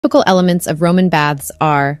Typical elements of Roman baths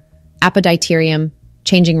are apoditarium,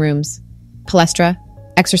 changing rooms; palestra,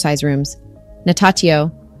 exercise rooms;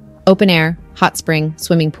 natatio, open air, hot spring,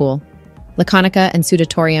 swimming pool; laconica and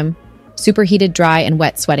sudatorium, superheated dry and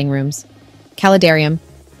wet sweating rooms; caldarium,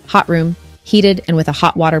 hot room, heated and with a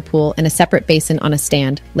hot water pool and a separate basin on a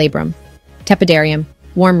stand, labrum; tepidarium,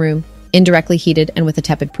 warm room, indirectly heated and with a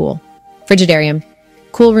tepid pool; frigidarium,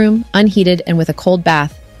 cool room, unheated and with a cold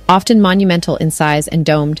bath, often monumental in size and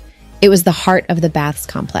domed. It was the heart of the baths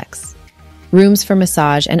complex. Rooms for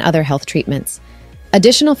massage and other health treatments.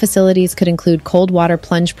 Additional facilities could include cold water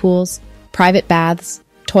plunge pools, private baths,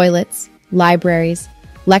 toilets, libraries,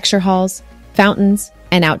 lecture halls, fountains,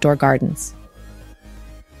 and outdoor gardens.